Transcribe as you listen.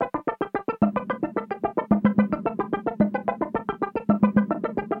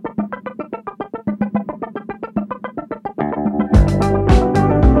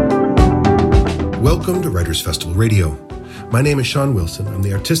Welcome to Writers Festival Radio. My name is Sean Wilson. I'm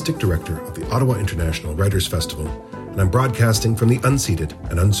the Artistic Director of the Ottawa International Writers Festival, and I'm broadcasting from the unceded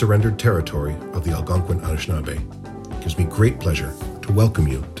and unsurrendered territory of the Algonquin Anishinaabe. It gives me great pleasure to welcome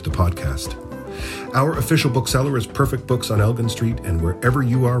you to the podcast. Our official bookseller is Perfect Books on Elgin Street, and wherever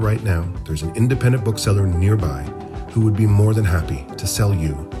you are right now, there's an independent bookseller nearby who would be more than happy to sell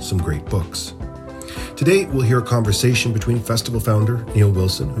you some great books. Today, we'll hear a conversation between festival founder Neil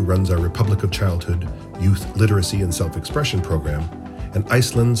Wilson, who runs our Republic of Childhood Youth Literacy and Self-Expression program, and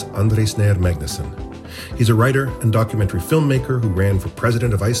Iceland's Andrés Nair Magnusson. He's a writer and documentary filmmaker who ran for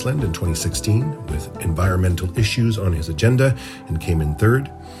president of Iceland in 2016 with environmental issues on his agenda and came in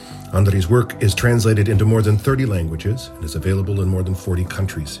third. Andrés' work is translated into more than 30 languages and is available in more than 40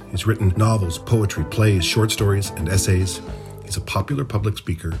 countries. He's written novels, poetry, plays, short stories, and essays. He's a popular public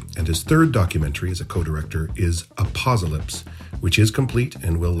speaker, and his third documentary as a co-director is Apocalypse, which is complete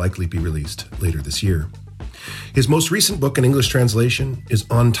and will likely be released later this year. His most recent book in English translation is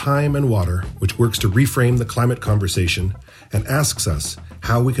On Time and Water, which works to reframe the climate conversation and asks us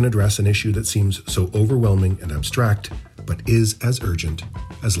how we can address an issue that seems so overwhelming and abstract, but is as urgent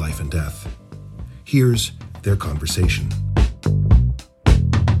as life and death. Here's their conversation.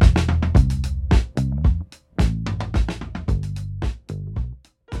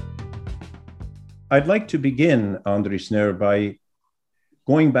 I'd like to begin, Andrés Nair, by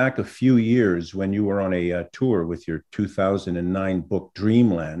going back a few years when you were on a tour with your 2009 book,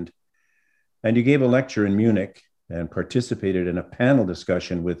 Dreamland, and you gave a lecture in Munich and participated in a panel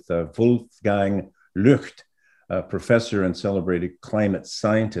discussion with Wolfgang Lucht, a professor and celebrated climate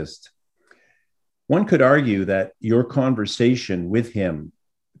scientist. One could argue that your conversation with him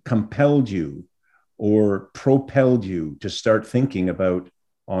compelled you or propelled you to start thinking about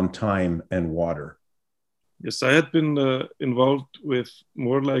On Time and Water. Yes, I had been involved with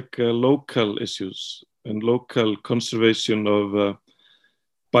more like local issues and local conservation of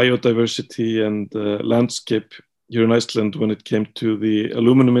biodiversity and landscape here in Iceland when it came to the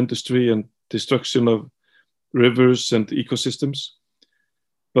aluminum industry and destruction of rivers and ecosystems.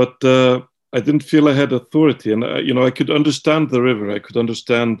 But I didn't feel I had authority, and I could understand the river, I could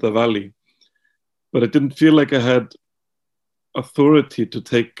understand the valley, but I didn't feel like I had authority to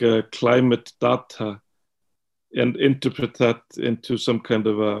take climate data and interpret that into some kind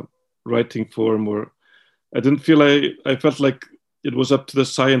of a writing form, or I didn't feel I felt like it was up to the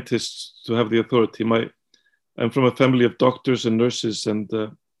scientists to have the authority. I'm from a family of doctors and nurses, and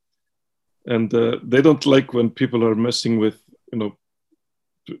they don't like when people are messing with,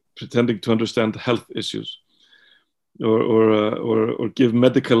 pretending to understand health issues or give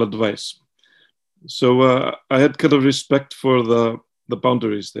medical advice. So I had kind of respect for the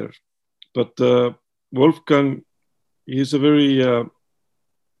boundaries there, but Wolfgang, he's a very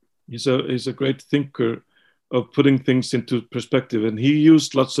he's a great thinker of putting things into perspective, and he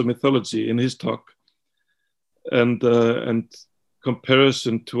used lots of mythology in his talk and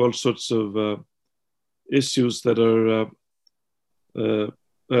comparison to all sorts of issues that are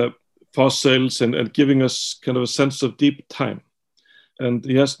fossils and giving us kind of a sense of deep time. And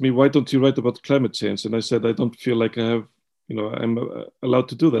he asked me, why don't you write about climate change? And I said, I don't feel like I have, I'm allowed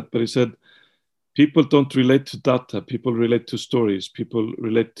to do that. But he said, people don't relate to data. People relate to stories. People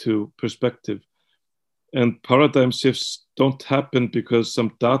relate to perspective. And paradigm shifts don't happen because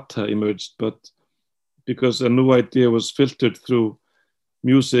some data emerged, but because a new idea was filtered through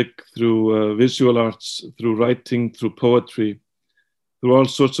music, through visual arts, through writing, through poetry, through all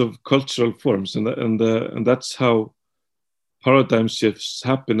sorts of cultural forms. And that's how paradigm shifts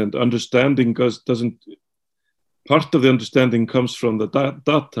happen, and understanding doesn't. Part of the understanding comes from the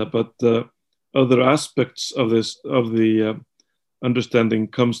data, but other aspects of the understanding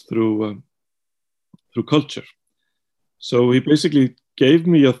comes through culture. So he basically gave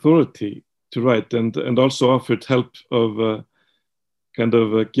me authority to write, and also offered help of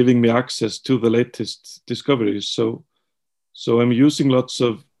giving me access to the latest discoveries. So I'm using lots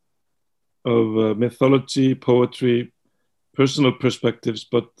of mythology, poetry, personal perspectives,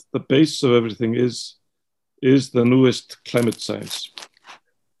 but the base of everything is the newest climate science.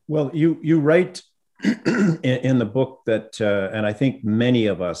 Well, you write in the book that, and I think many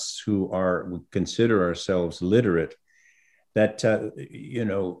of us who consider ourselves literate, that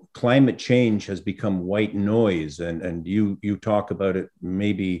climate change has become white noise, and you talk about it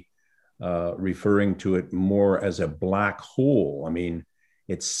maybe referring to it more as a black hole. I mean,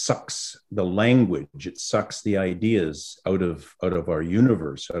 it sucks the language, it sucks the ideas out of our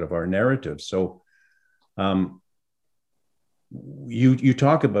universe, out of our narrative. So you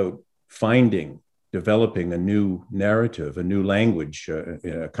talk about finding developing a new narrative, a new language,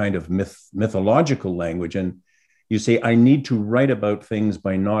 a kind of mythological language. And you say, I need to write about things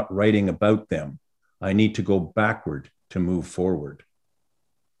by not writing about them. I need to go backward to move forward.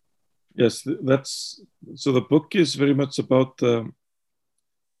 Yes, so the book is very much about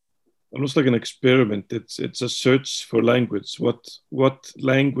almost like an experiment. It's a search for language. What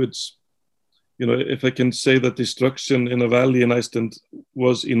language, if I can say that destruction in a valley in Iceland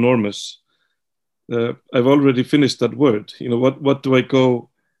was enormous, I've already finished that word. What do I go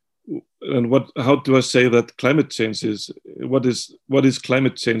and how do I say that climate change is? What is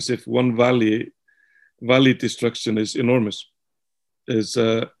climate change if one valley destruction is enormous?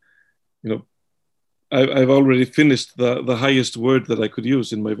 I've already finished the highest word that I could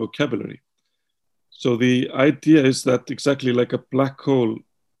use in my vocabulary. So the idea is that exactly like a black hole,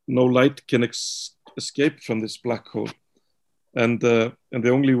 no light can escape from this black hole. And the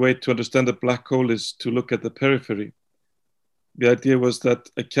only way to understand a black hole is to look at the periphery. The idea was that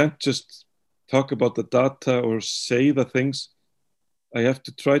I can't just talk about the data or say the things. I have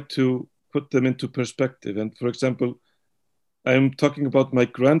to try to put them into perspective. And for example, I'm talking about my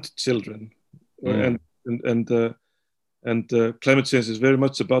grandchildren, and climate change is very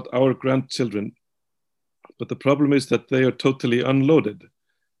much about our grandchildren. But the problem is that they are totally unloaded.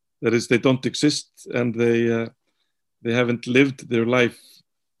 That is, they don't exist, and they haven't lived their life.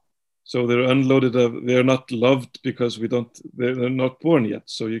 So they're unloaded. They're not loved because they're not born yet.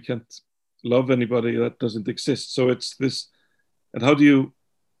 So you can't love anybody that doesn't exist. So it's this, and how do you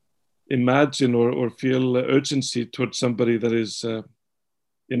imagine or feel urgency towards somebody that is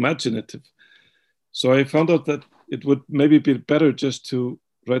imaginative? So I found out that it would maybe be better just to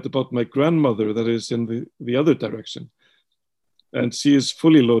write about my grandmother that is in the other direction. And she is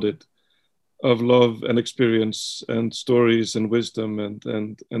fully loaded of love and experience and stories and wisdom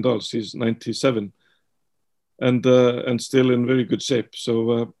and all. She's 97 and still in very good shape.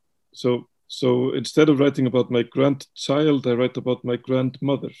 So instead of writing about my grandchild, I write about my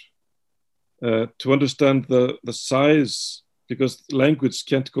grandmother. To understand the size, because language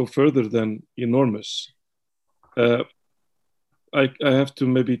can't go further than enormous. I have to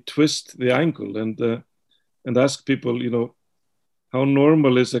maybe twist the angle and ask people, how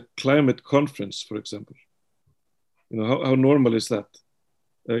normal is a climate conference, for example? How normal is that?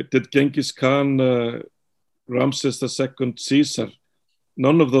 Did Genghis Khan, Ramses II, Caesar,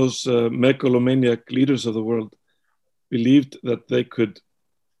 none of those megalomaniac leaders of the world believed that they could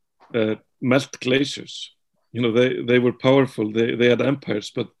melt glaciers. They were powerful. They had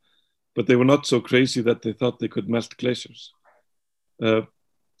empires, but they were not so crazy that they thought they could melt glaciers.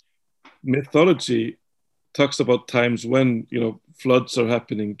 Mythology talks about times when floods are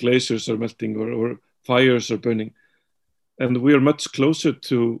happening, glaciers are melting, or fires are burning, and we are much closer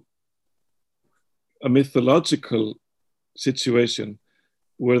to a mythological situation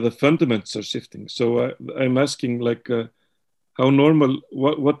where the fundamentals are shifting. So I'm asking, how normal?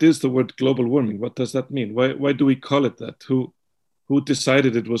 What is the word global warming? What does that mean? Why do we call it that? Who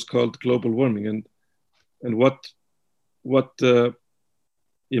decided it was called global warming? And what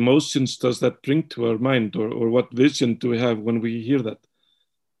emotions does that bring to our mind, or what vision do we have when we hear that?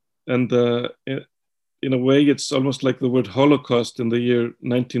 And in a way, it's almost like the word Holocaust in the year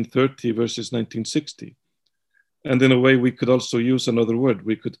 1930 versus 1960. And in a way, we could also use another word.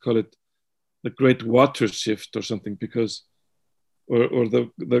 We could call it the Great Water Shift or something, because, or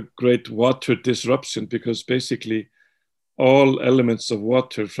the Great Water Disruption, because basically all elements of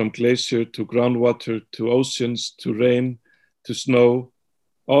water, from glacier to groundwater to oceans to rain to snow,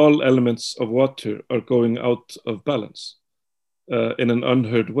 all elements of water are going out of balance in an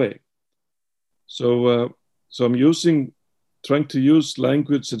unheard way. So I'm trying to use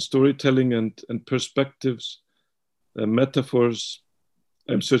language and storytelling and perspectives, metaphors.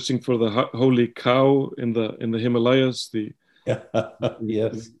 I'm searching for the holy cow in the Himalayas,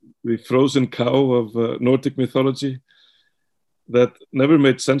 yes, the frozen cow of Nordic mythology. That never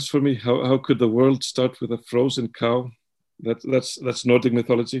made sense for me. How could the world start with a frozen cow? That's Nordic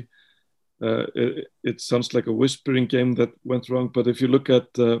mythology. It sounds like a whispering game that went wrong. But if you look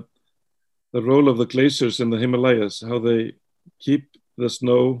at the role of the glaciers in the Himalayas, how they keep the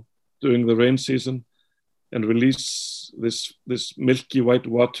snow during the rain season and release this milky white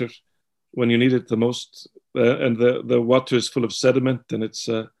water when you need it the most, and the water is full of sediment, and it's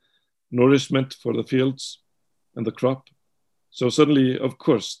nourishment for the fields and the crop. So suddenly, of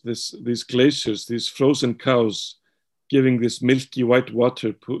course, these glaciers, these frozen cows, giving this milky white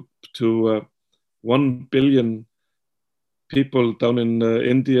water to 1 billion people down in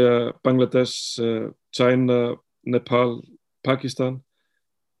India, Bangladesh, China, Nepal, Pakistan.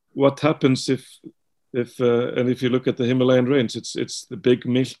 What happens if if you look at the Himalayan range, it's the big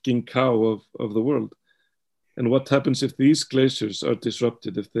milking cow of the world. And what happens if these glaciers are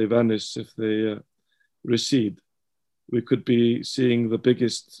disrupted, if they vanish, if they recede? We could be seeing the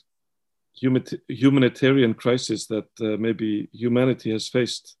biggest humanitarian crisis that maybe humanity has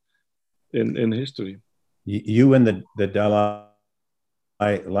faced in history. You and the Dalai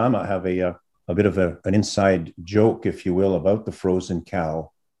Lama have a bit of an inside joke, if you will, about the frozen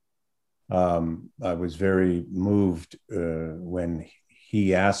cow. I was very moved when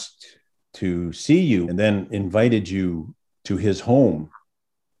he asked to see you and then invited you to his home,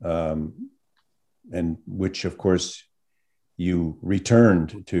 and which, of course, you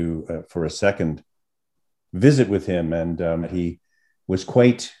returned to for a second visit with him. And he was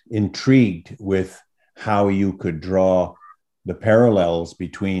quite intrigued with how you could draw the parallels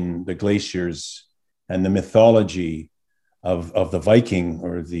between the glaciers and the mythology of the Viking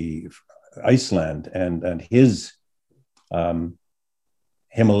or the Iceland and his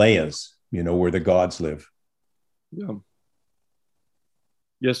Himalayas, where the gods live. Yeah.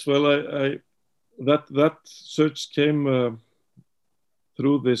 Yes. Well, that search came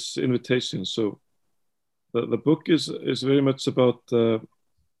through this invitation. So the book is very much about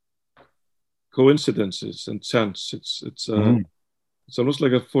coincidences and chance. It's almost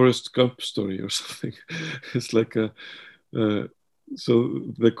like a Forrest Gump story or something. It's like so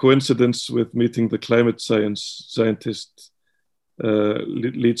the coincidence with meeting the climate scientist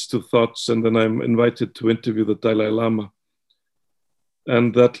leads to thoughts, and then I'm invited to interview the Dalai Lama.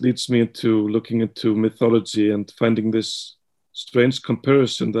 And that leads me into looking into mythology and finding this strange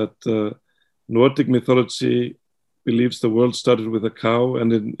comparison that Nordic mythology believes the world started with a cow,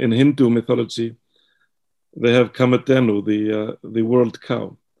 and in Hindu mythology, they have Kamadhenu, the world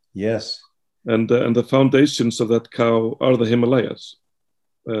cow. Yes. And the foundations of that cow are the Himalayas.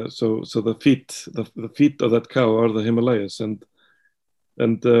 So the feet of that cow are the Himalayas, and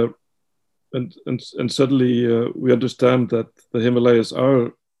suddenly we understand that the Himalayas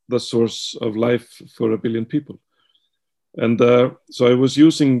are the source of life for a billion people. And so I was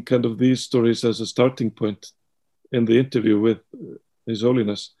using kind of these stories as a starting point in the interview with His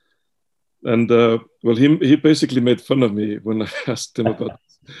Holiness. And well, he basically made fun of me when I asked him about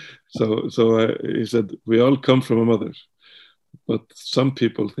this. So he said, we all come from a mother, but some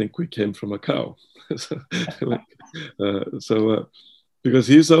people think we came from a cow. Because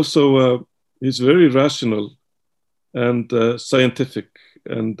he's also, he's very rational and scientific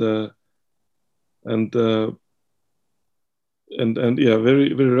and yeah,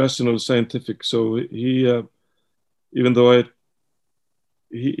 very, very rational, scientific. So he even though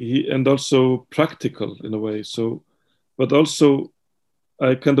he and also practical in a way. So, but also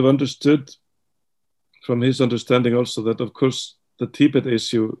I kind of understood from his understanding also that, of course, the Tibet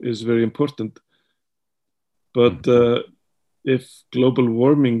issue is very important. But if global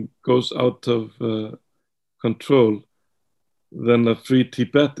warming goes out of control, then a free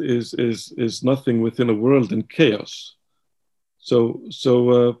Tibet is nothing within a world in chaos. So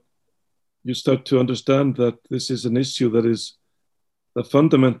you start to understand that this is an issue that is a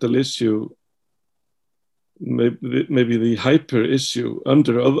fundamental issue, maybe the hyper issue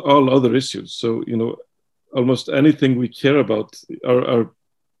under all other issues. So, almost anything we care about, our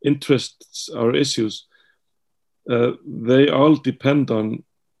interests, our issues, they all depend on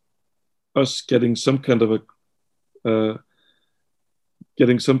us getting some kind of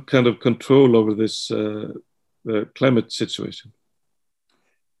control over this climate situation.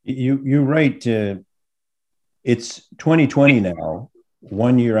 You write, it's 2020 now,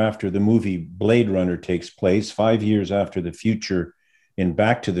 1 year after the movie Blade Runner takes place, 5 years after the future in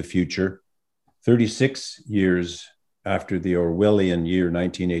Back to the Future, 36 years after the Orwellian year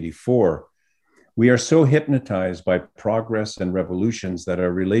 1984. We are so hypnotized by progress and revolutions that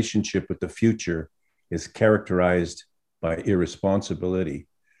our relationship with the future is characterized by irresponsibility.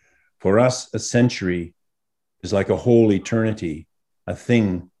 For us, a century is like a whole eternity, a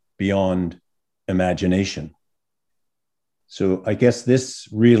thing beyond imagination. So I guess this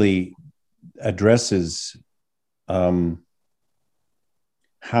really addresses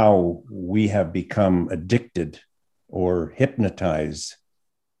how we have become addicted or hypnotized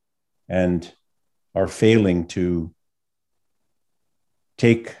and are failing to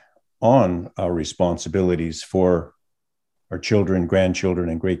take on our responsibilities for our children, grandchildren,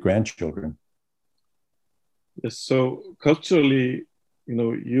 and great-grandchildren. Yes, so culturally,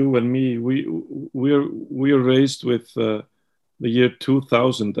 you and me, we are raised with the year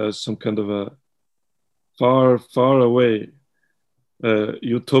 2000 as some kind of a far away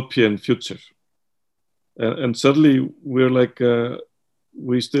utopian future, and suddenly we're like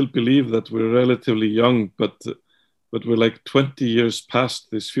we still believe that we're relatively young, but we're like 20 years past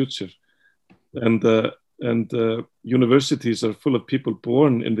this future. And universities are full of people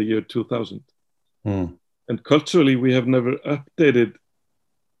born in the year 2000. Mm. And culturally, we have never updated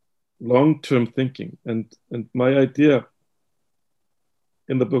long-term thinking. And my idea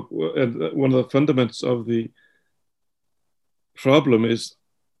in the book, and one of the fundamentals of the problem is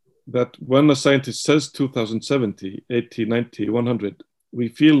that when a scientist says 2070, 80, 90, 100, we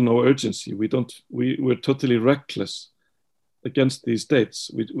feel no urgency. We're totally reckless against these dates.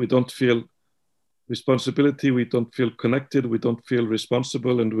 We don't feel responsibility. We don't feel connected. We don't feel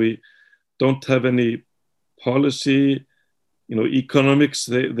responsible, and we don't have any policy. Economics.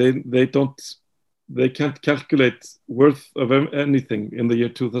 They can't calculate worth of anything in the year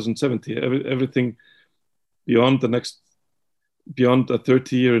 2070. Everything beyond a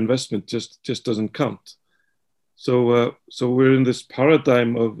 30-year investment just doesn't count. So we're in this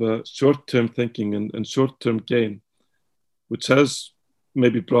paradigm of short-term thinking and short-term gain, which has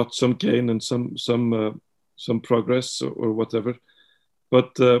maybe brought some gain and some progress or whatever,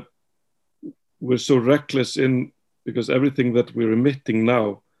 but we're so reckless because everything that we're emitting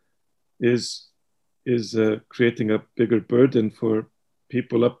now is creating a bigger burden for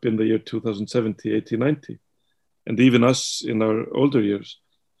people up in the year 2070, 80, 90, and even us in our older years.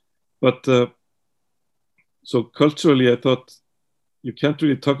 But so culturally, I thought you can't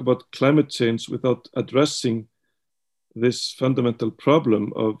really talk about climate change without addressing this fundamental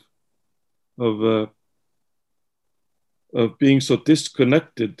problem of being so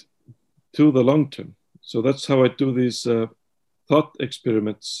disconnected to the long term. So that's how I do these thought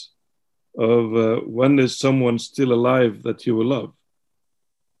experiments of when is someone still alive that you will love.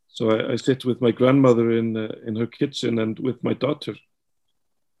 So I sit with my grandmother in her kitchen and with my daughter,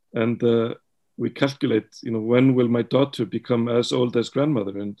 and we calculate, when will my daughter become as old as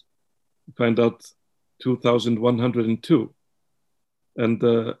grandmother, and find out 2102, and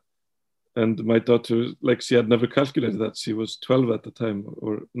my daughter, like, she had never calculated that. She was 12 at the time,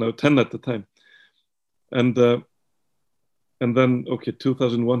 or no, 10 at the time, and then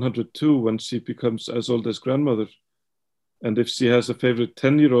 2102, when she becomes as old as grandmother. And if she has a favorite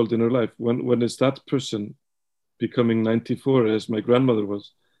 10-year-old in her life, when is that person becoming 94 as my grandmother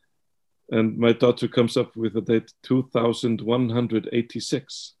was? And my daughter comes up with a date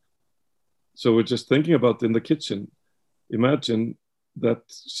 2186. So we're just thinking about in the kitchen. Imagine that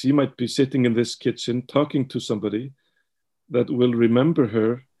she might be sitting in this kitchen talking to somebody that will remember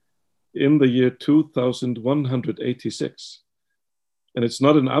her in the year 2186. And it's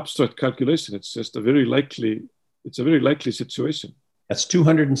not an abstract calculation. It's just a very likely situation. That's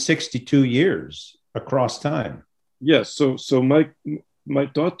 262 years across time. Yes. So my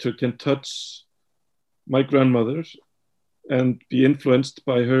daughter can touch my grandmother and be influenced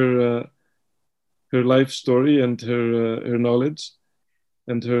by her life story and her knowledge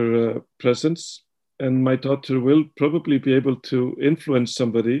and her presence. And my daughter will probably be able to influence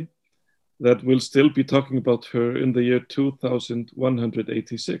somebody that will still be talking about her in the year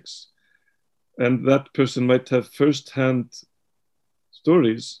 2186. And that person might have first-hand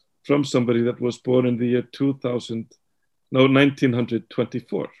stories from somebody that was born in the year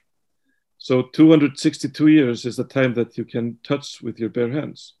 1924. So 262 years is the time that you can touch with your bare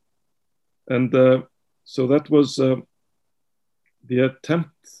hands. And so that was the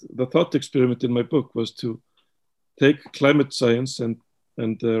thought experiment in my book was to take climate science and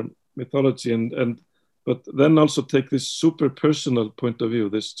mythology but then also take this super personal point of view,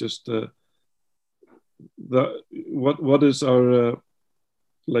 this just what is our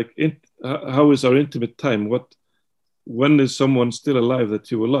how is our intimate time? When is someone still alive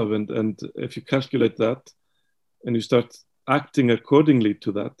that you will love? And if you calculate that and you start acting accordingly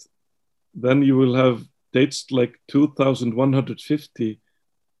to that, then you will have dates like 2150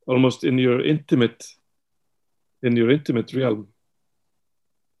 almost in your intimate realm.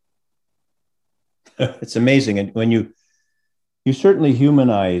 It's amazing. And when you certainly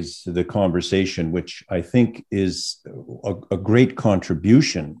humanize the conversation, which I think is a great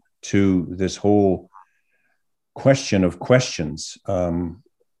contribution to this whole question of questions. How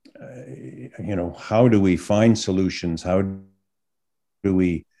do we find solutions? How do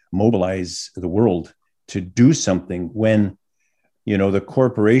we mobilize the world to do something when, the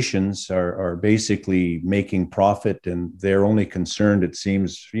corporations are basically making profit and they're only concerned, it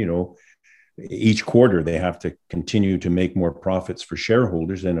seems, each quarter they have to continue to make more profits for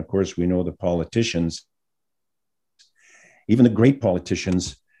shareholders. And of course, we know the politicians, even the great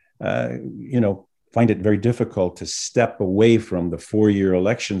politicians, find it very difficult to step away from the 4-year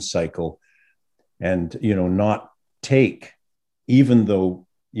election cycle and, not take even though,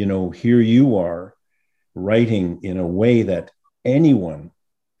 here you are writing in a way that anyone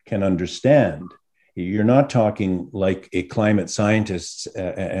can understand. You're not talking like a climate scientist,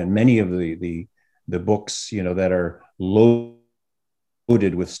 and many of the books, that are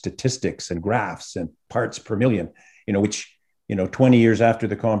loaded with statistics and graphs and parts per million, which 20 years after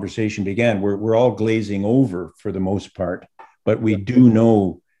the conversation began, we're all glazing over for the most part, but we do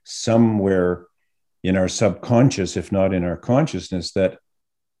know somewhere in our subconscious, if not in our consciousness, that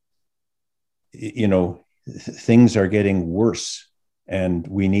things are getting worse, and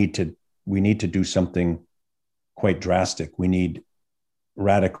we need to do something quite drastic. We need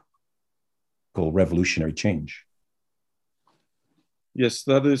radical, revolutionary change. Yes,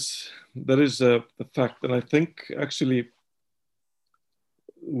 that is a fact, and I think actually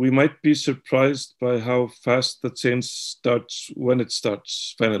we might be surprised by how fast the change starts when it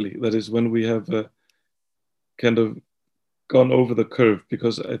starts. Finally, that is when we have kind of gone over the curve,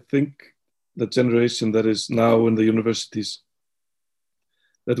 because I think the generation that is now in the universities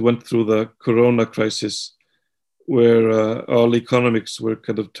that went through the Corona crisis, where all economics were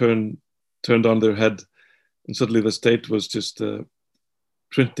kind of turned on their head, and suddenly the state was just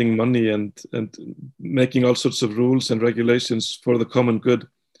printing money and making all sorts of rules and regulations for the common good.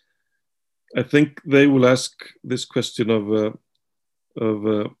 I think they will ask this question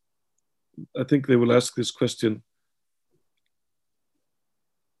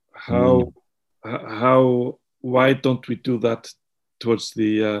why don't we do that towards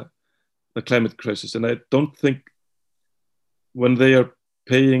the climate crisis? And I don't think when they are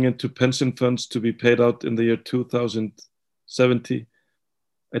paying into pension funds to be paid out in the year 2070,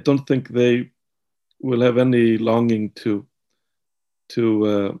 I don't think they will have any longing to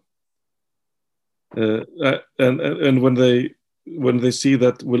and when they see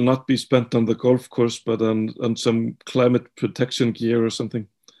that will not be spent on the golf course, but on some climate protection gear or something,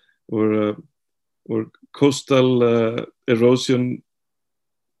 or coastal erosion,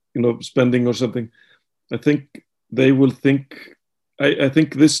 spending or something. I think they will think. I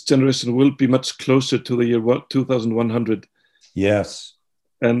think this generation will be much closer to the year 2100. Yes,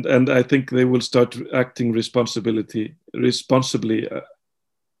 and I think they will start acting responsibly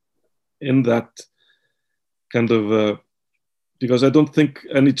in that kind of. Because I don't think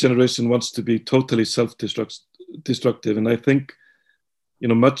any generation wants to be totally self-destructive. And I think,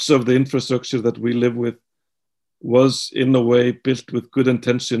 much of the infrastructure that we live with was in a way built with good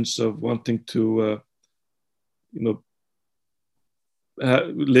intentions of wanting to,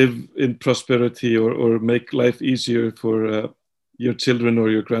 live in prosperity or make life easier for your children or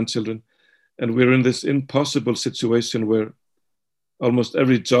your grandchildren. And we're in this impossible situation where almost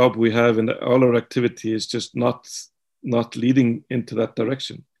every job we have and all our activity is just not leading into that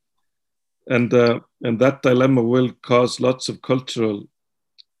direction, and that dilemma will cause lots of cultural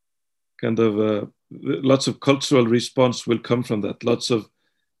response will come from that. Lots of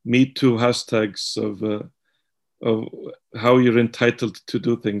Me Too hashtags of how you're entitled to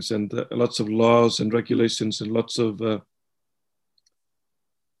do things, and lots of laws and regulations, and lots of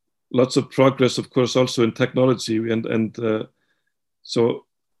progress, of course, also in technology, and so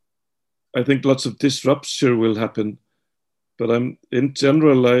I think lots of disruption will happen. But in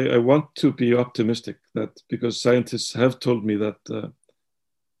general, I want to be optimistic, that because scientists have told me that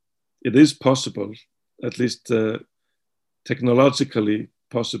it is possible, at least technologically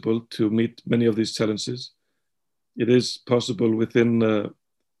possible, to meet many of these challenges. It is possible within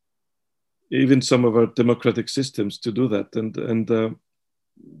even some of our democratic systems to do that,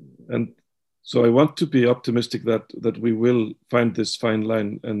 and so I want to be optimistic that we will find this fine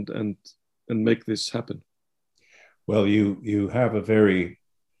line and make this happen. Well, you have a very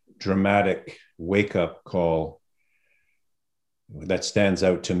dramatic wake-up call that stands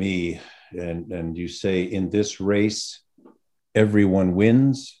out to me, and you say, in this race, everyone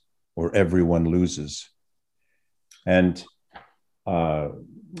wins or everyone loses. And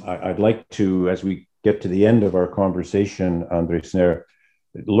I'd like to, as we get to the end of our conversation, André Snehr,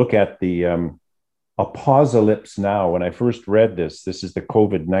 look at the Apocalypse Now. When I first read this is the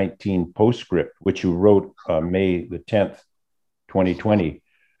COVID-19 postscript, which you wrote May the 10th, 2020,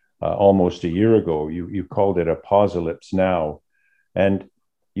 almost a year ago. You called it Apocalypse Now. And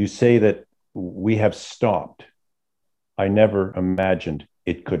you say that we have stopped. I never imagined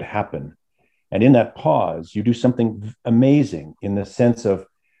it could happen. And in that pause, you do something amazing in the sense of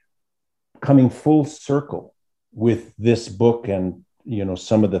coming full circle with this book and,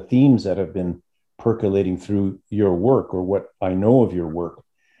 some of the themes that have been percolating through your work, or what I know of your work,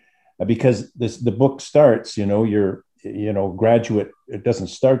 because the book starts, you're graduate. It doesn't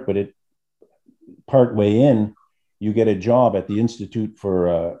start, but it part way in, you get a job at the Institute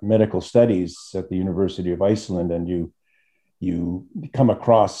for Medical Studies at the University of Iceland, and you come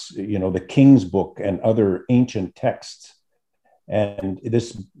across, the King's Book and other ancient texts, and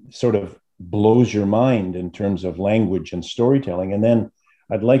this sort of blows your mind in terms of language and storytelling. And then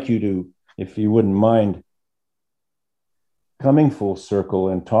I'd like you to, if you wouldn't mind, coming full circle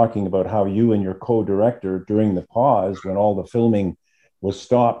and talking about how you and your co-director, during the pause when all the filming was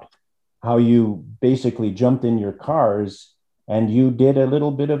stopped, how you basically jumped in your cars and you did a little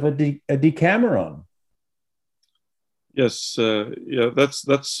bit of a Decameron. Yes, yeah,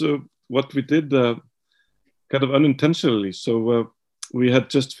 that's what we did, kind of unintentionally. So we had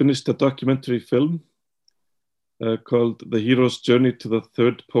just finished a documentary film called The Hero's Journey to the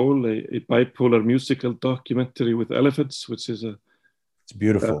Third Pole, a bipolar musical documentary with elephants, which is it's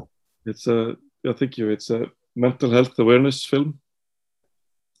beautiful. Thank you. It's a mental health awareness film.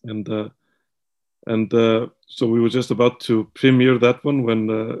 And so we were just about to premiere that one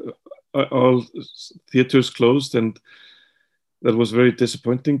when all theaters closed, and that was very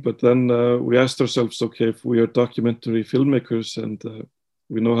disappointing. But then we asked ourselves, okay, if we are documentary filmmakers and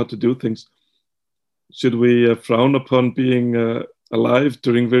we know how to do things, should we frown upon being alive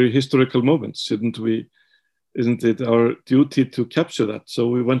during very historical moments? Shouldn't we? Isn't it our duty to capture that? So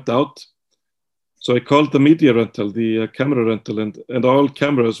we went out. So I called the media rental, the camera rental, and all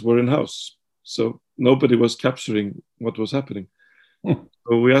cameras were in-house. So nobody was capturing what was happening.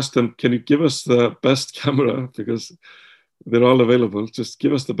 So we asked them, can you give us the best camera? Because they're all available. Just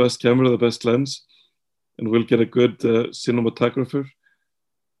give us the best camera, the best lens, and we'll get a good cinematographer.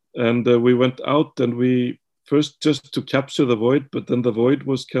 And we went out, and we first just to capture the void, but then the void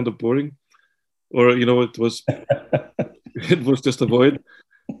was kind of boring, or it was it was just a void.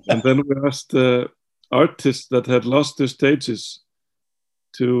 And then we asked artists that had lost their stages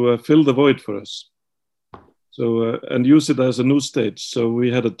to fill the void for us. So and use it as a new stage. So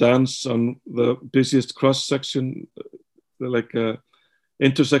we had a dance on the busiest cross section, like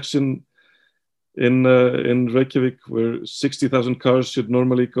intersection in Reykjavik, where 60,000 cars should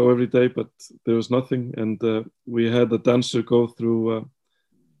normally go every day, but there was nothing. And we had a dancer go through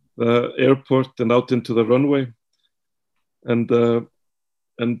the airport and out into the runway. And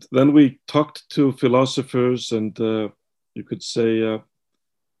then we talked to philosophers and you could say,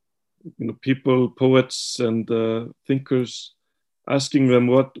 people, poets and thinkers, asking them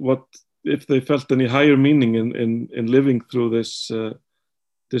what if they felt any higher meaning in living through this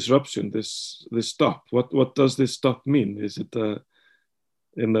disruption, this stop. What does this stop mean? Is it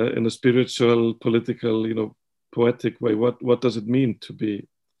in a spiritual, political, poetic way? What does it mean to be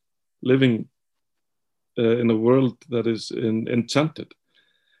living in a world that is enchanted?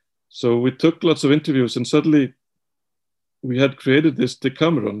 So we took lots of interviews, and suddenly we had created this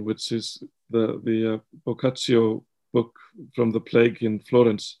Decameron, which is the Boccaccio book from the plague in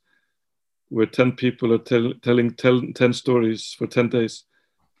Florence, where 10 people are telling 10 stories for 10 days.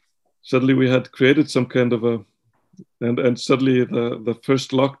 Suddenly we had created some kind of and suddenly the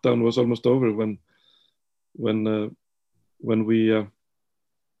first lockdown was almost over when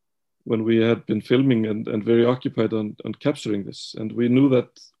we had been filming and very occupied on capturing this. And we knew that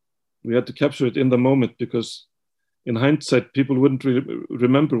we had to capture it in the moment, because in hindsight, people wouldn't really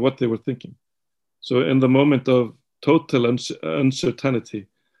remember what they were thinking. So in the moment of total uncertainty,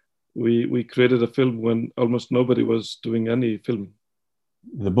 we created a film when almost nobody was doing any filming.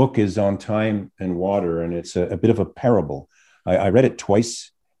 The book is On Time and Water, and it's a bit of a parable. I read it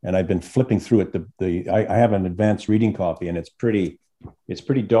twice, and I've been flipping through it. I have an advanced reading copy, and it's pretty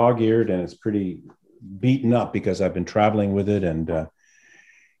dog-eared, and it's pretty beaten up because I've been traveling with it and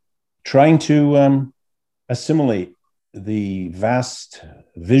trying to assimilate the vast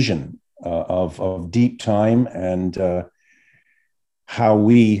vision of deep time and how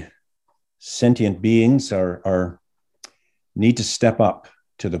we sentient beings are need to step up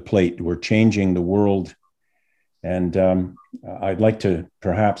to the plate. We're changing the world, and I'd like to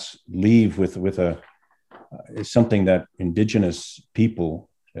perhaps leave with something that Indigenous people.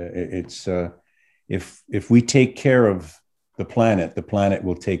 It's if we take care of the planet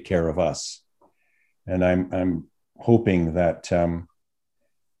will take care of us. And I'm hoping that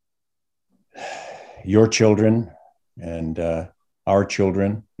your children and our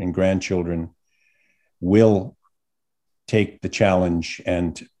children and grandchildren will take the challenge,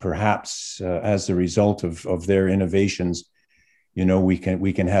 and perhaps as a result of their innovations, we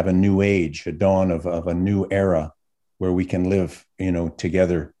can have a new age, a dawn of a new era where we can live,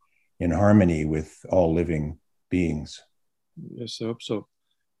 together in harmony with all living beings. Yes, I hope so.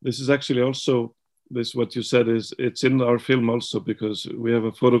 This is actually also, what you said it's in our film also, because we have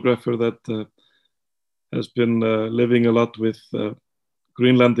a photographer that has been living a lot with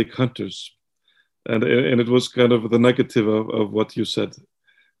Greenlandic hunters. And it was kind of the negative of what you said.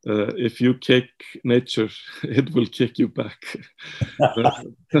 If you kick nature, it will kick you back.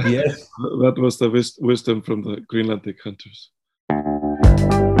 Yes. That was the wisdom from the Greenlandic hunters.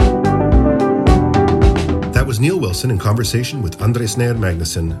 That was Neil Wilson in conversation with André Sneer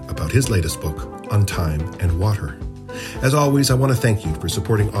Magnusson about his latest book, On Time and Water. As always, I want to thank you for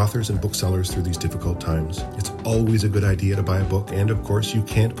supporting authors and booksellers through these difficult times. It's always a good idea to buy a book, and of course, you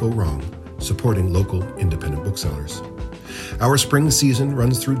can't go wrong supporting local independent booksellers. Our spring season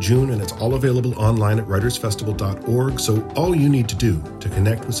runs through June, and it's all available online at writersfestival.org, so all you need to do to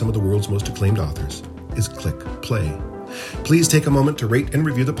connect with some of the world's most acclaimed authors is click play. Please take a moment to rate and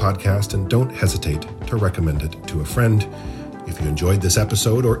review the podcast, and don't hesitate to recommend it to a friend. If you enjoyed this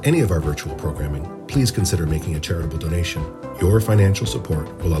episode or any of our virtual programming, please consider making a charitable donation. Your financial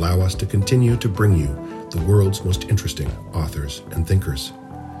support will allow us to continue to bring you the world's most interesting authors and thinkers.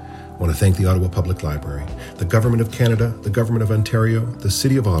 I want to thank the Ottawa Public Library, the Government of Canada, the Government of Ontario, the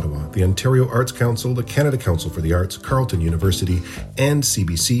City of Ottawa, the Ontario Arts Council, the Canada Council for the Arts, Carleton University, and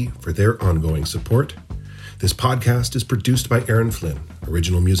CBC for their ongoing support. This podcast is produced by Aaron Flynn,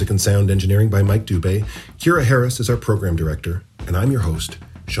 original music and sound engineering by Mike Dubé. Kira Harris is our program director, and I'm your host,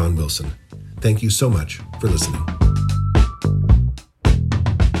 Sean Wilson. Thank you so much for listening.